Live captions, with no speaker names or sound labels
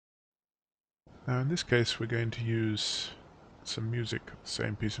Now in this case we're going to use some music, the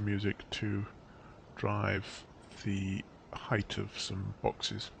same piece of music, to drive the height of some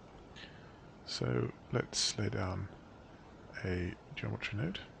boxes. So let's lay down a geometry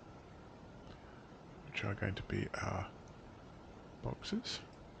node, which are going to be our boxes.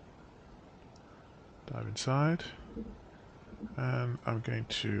 Dive inside, and I'm going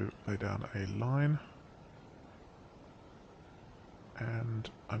to lay down a line, and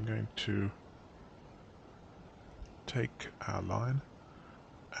I'm going to take our line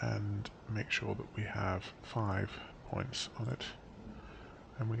and make sure that we have 5 points on it,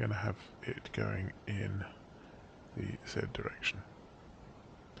 and we're going to have it going in the Z direction.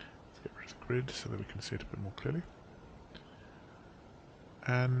 Let's get rid of the grid so that we can see it a bit more clearly.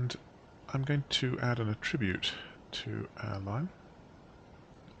 And I'm going to add an attribute to our line,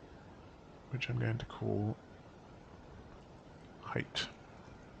 which I'm going to call height.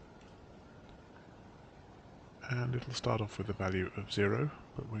 And it'll start off with a value of 0,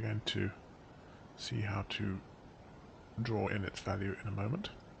 but we're going to see how to draw in its value in a moment.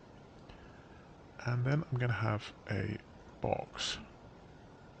 And then I'm going to have a box,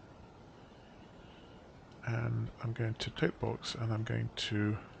 and I'm going to take the box and I'm going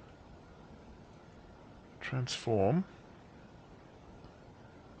to transform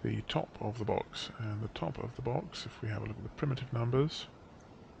the top of the box. And the top of the box, if we have a look at the primitive numbers,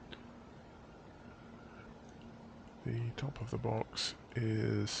 the top of the box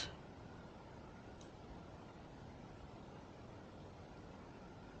is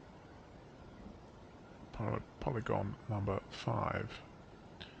polygon number 5.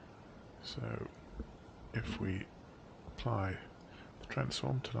 So if we apply the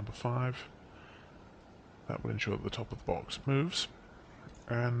transform to number 5, that will ensure that the top of the box moves.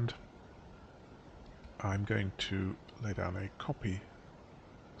 And I'm going to lay down a copy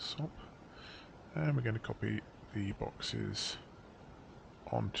SOP, and we're going to copy the boxes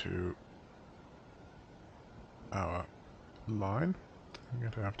onto our line. I'm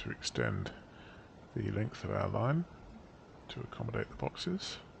going to have to extend the length of our line to accommodate the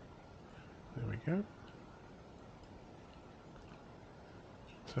boxes. There we go.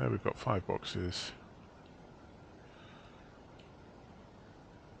 So we've got 5 boxes,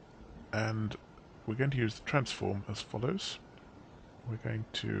 and we're going to use the transform as follows. We're going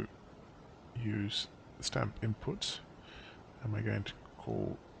to use the stamp inputs, and we're going to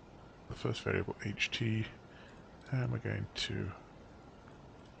call the first variable ht, and we're going to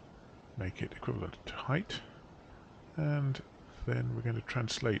make it equivalent to height, and then we're going to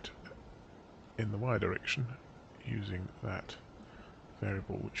translate in the y direction using that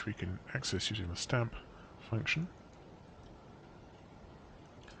variable, which we can access using the stamp function.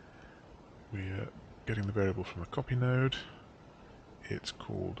 We're getting the variable from the copy node. It's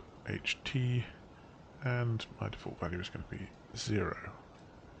called ht, and my default value is going to be 0.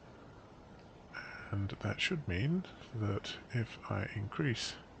 And that should mean that if I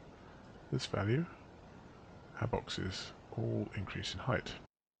increase this value, our boxes all increase in height.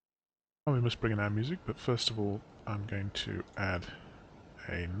 Now we must bring in our music, but first of all I'm going to add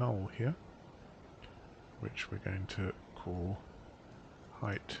a null here, which we're going to call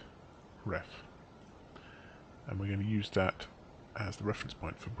height ref, and we're going to use that as the reference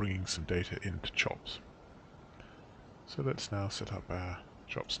point for bringing some data into chops. So let's now set up our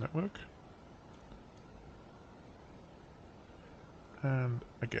chops network, and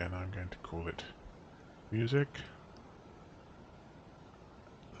again I'm going to call it music,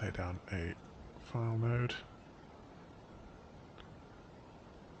 lay down a file node,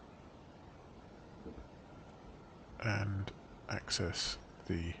 and access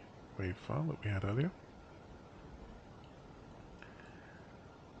the wave file that we had earlier.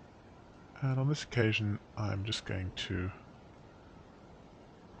 And on this occasion I'm just going to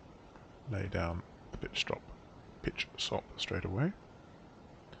lay down the pitch stop straight away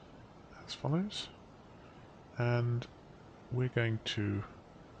as follows, and we're going to,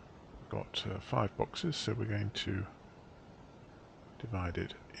 we've got 5 boxes, so we're going to divide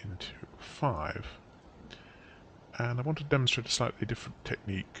it into 5, and I want to demonstrate a slightly different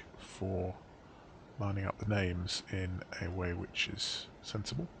technique for lining up the names in a way which is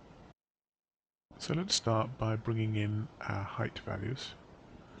sensible. So let's start by bringing in our height values,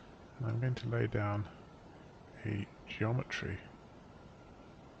 and I'm going to lay down a geometry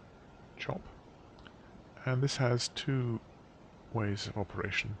chop, and this has 2 ways of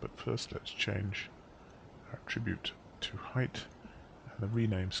operation, but first let's change our attribute to height and the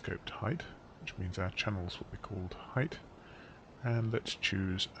rename scope to height, which means our channels will be called height, and let's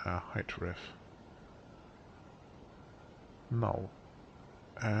choose our height ref null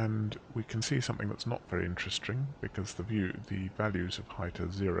and we can see something that's not very interesting because the values of height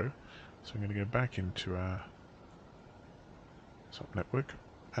are 0. So I'm going to go back into our SOP network,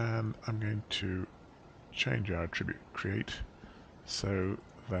 and I'm going to change our attribute create so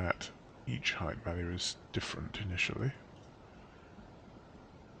that each height value is different initially.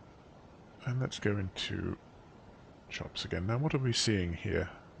 And let's go into chops again. Now what are we seeing here?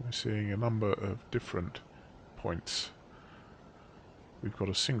 We're seeing a number of different points. We've got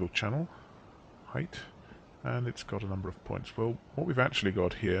a single channel height, and it's got a number of points. Well, what we've actually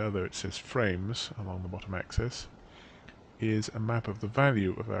got here, though it says frames along the bottom axis, is a map of the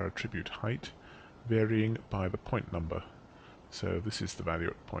value of our attribute height varying by the point number. So this is the value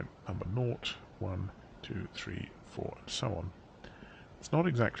at point number 0, 1, 2, 3, 4, and so on. It's not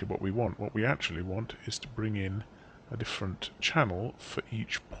exactly what we want. What we actually want is to bring in a different channel for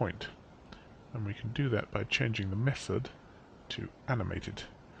each point. And we can do that by changing the method to animated.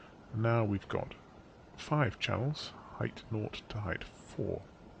 And now we've got 5 channels, height 0 to height 4.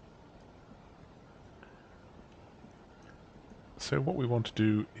 So what we want to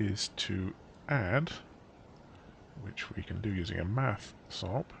do is to add, which we can do using a math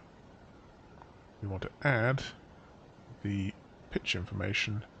SOP, we want to add the pitch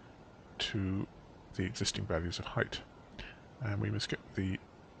information to the existing values of height. And we must get the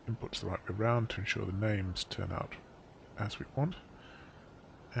inputs the right way around to ensure the names turn out as we want.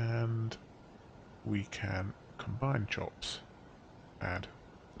 And we can combine chops, add.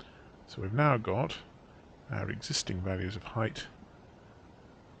 So we've now got our existing values of height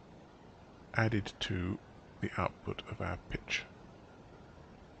added to the output of our pitch.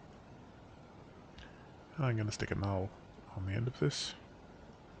 And I'm going to stick a null on the end of this,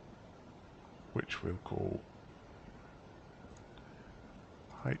 which we'll call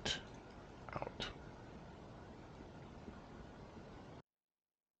height out.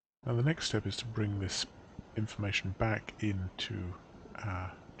 Now the next step is to bring this information back into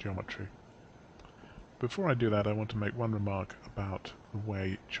our geometry. Before I do that, I want to make one remark about the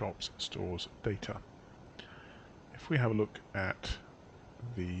way chops stores data. If we have a look at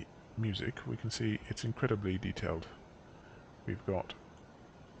the music, we can see it's incredibly detailed. We've got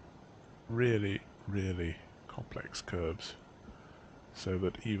really, really complex curves, so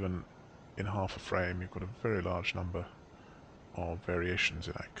that even in half a frame you've got a very large number of variations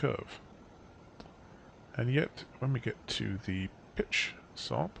in that curve. And yet, when we get to the pitch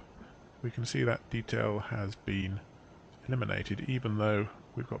SOP, we can see that detail has been eliminated, even though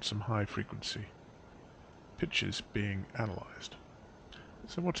we've got some high frequency pitches being analysed.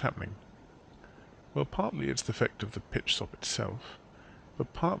 So what's happening? Well, partly it's the effect of the pitch SOP itself,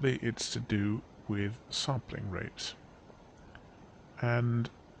 but partly it's to do with sampling rates. And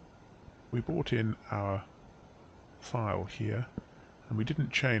we brought in our file here, and we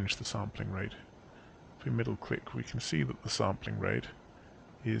didn't change the sampling rate. If we middle click, we can see that the sampling rate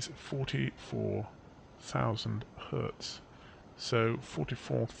is 44,000 Hertz. So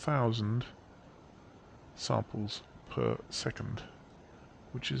 44,000 samples per second,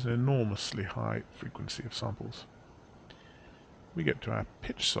 which is an enormously high frequency of samples. We get to our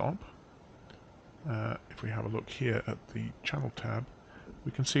pitch SOP. If we have a look here at the channel tab,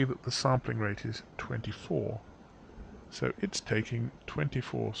 we can see that the sampling rate is 24. So it's taking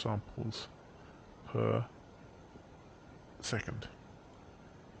 24 samples per second,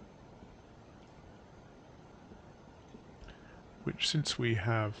 which, since we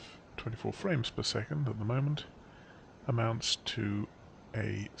have 24 frames per second at the moment, amounts to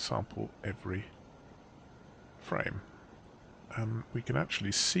a sample every frame. And we can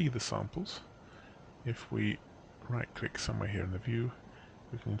actually see the samples. If we right click somewhere here in the view,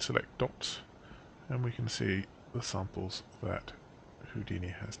 we can select dots, and we can see the samples that Houdini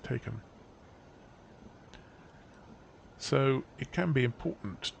has taken. So it can be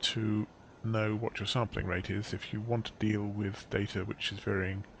important to know what your sampling rate is if you want to deal with data which is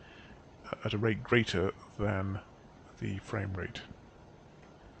varying at a rate greater than the frame rate.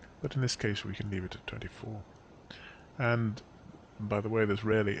 But in this case we can leave it at 24. And by the way, there's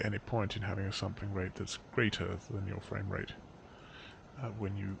rarely any point in having a sampling rate that's greater than your frame rate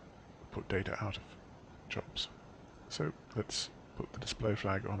when you put data out of chops. So let's put the display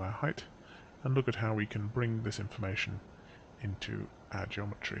flag on our height and look at how we can bring this information into our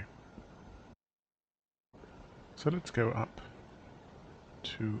geometry. So let's go up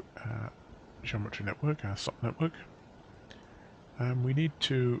to our geometry network, our SOP network, and we need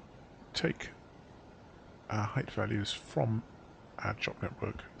to take our height values from our chop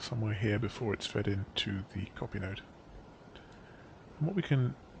network somewhere here before it's fed into the copy node. And what we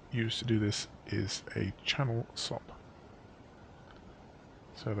can use to do this is a channel SOP.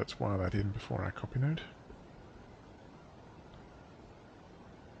 So let's wire that in before our copy node.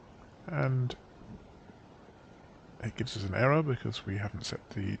 And it gives us an error because we haven't set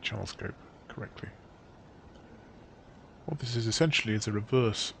the channel scope correctly. What this is essentially is a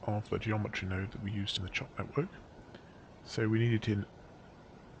reverse of the geometry node that we used in the chop network. So we need it in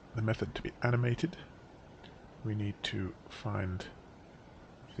the method to be animated. We need to find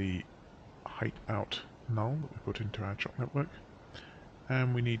the height out null that we put into our chop network,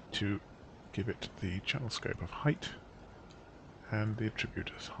 and we need to give it the channel scope of height and the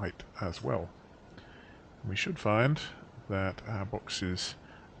attribute as height as well. And we should find that our boxes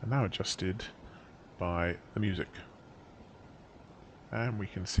are now adjusted by the music, and we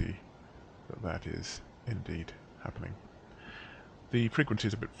can see that that is indeed happening. The frequency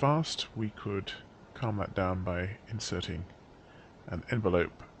is a bit fast. We could calm that down by inserting an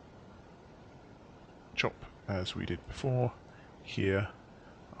envelope chop as we did before here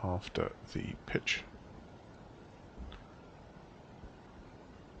after the pitch.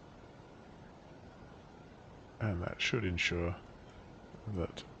 And that should ensure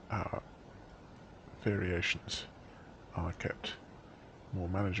that our variations are kept more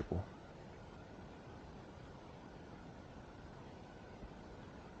manageable.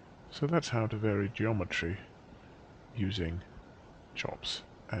 So that's how to vary geometry using chops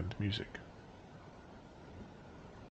and music.